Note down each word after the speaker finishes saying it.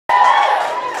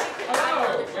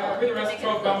be the rest of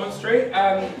 12 Belmont Street.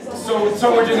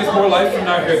 So we're doing this More Life from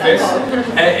Now Hear This.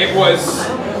 It was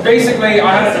basically,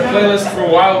 I had a playlist from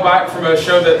a while back from a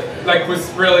show that like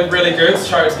was really good.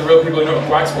 Shout out to the real people who know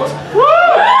what Wax was.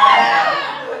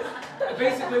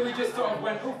 Basically, we just sort of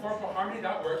went, oh, 4-part harmony,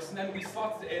 that works, and then we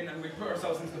slotted it in and we put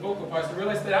ourselves into the vocal parts and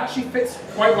realised that it actually fits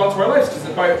quite well to our lives, because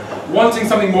it's about wanting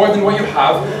something more than what you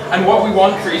have, and what we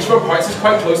want for each of our parts is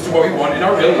quite close to what we want in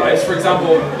our real lives. For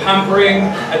example, pampering,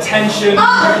 attention,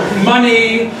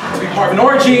 money, to be part of an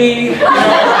orgy, you know,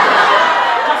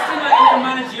 just in like a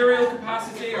managerial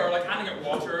capacity, or like handing out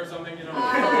water or something, you know.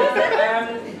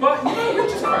 But you know, we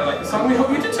just quite like the song, we hope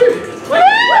you do too.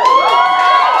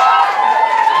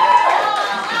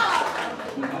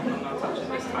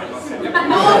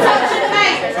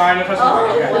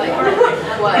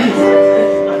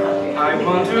 I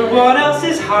wonder what else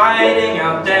is hiding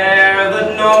out there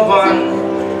that no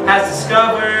one has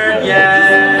discovered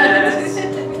yet. I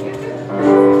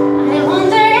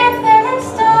wonder if there are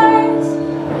stars,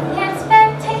 the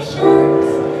expectations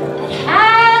that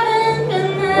haven't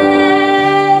been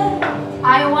met.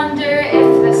 I wonder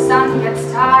if the sun gets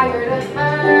tired of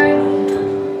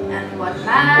burning, and what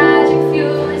magic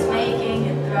fuel is making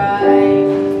it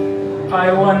thrive.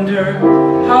 I wonder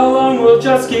how long we'll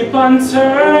just keep on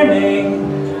turning,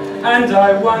 and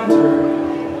I wonder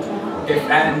if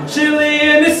Aunt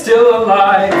Jillian is still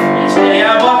alive. Each day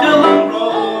I walk along the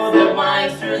road that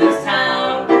winds through this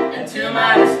town, and to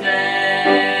my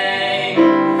dismay,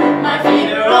 my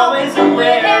feet are always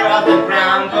aware of the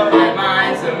ground, but my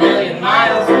mind's a million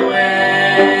miles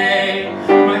away.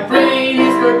 My brain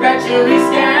is perpetually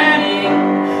scanning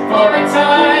for a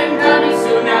time coming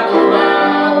soon that will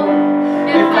allow.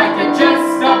 If I could just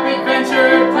stop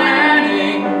adventure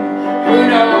planning, who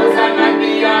knows, I might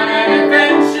be on an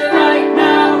adventure right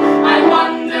now. I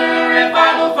wonder if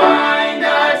I will find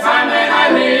a time when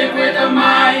I live with a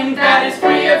mind that is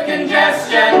free of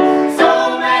congestion.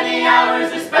 So many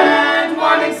hours are spent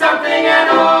wanting something,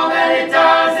 and all that it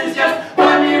does is just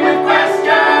flood me with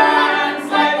questions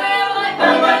like, where will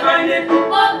I find it?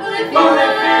 What will it feel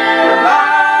like?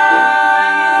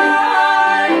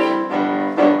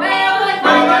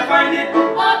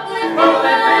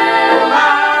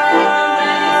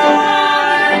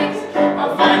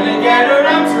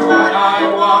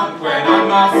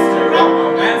 Muster up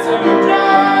romance and drive.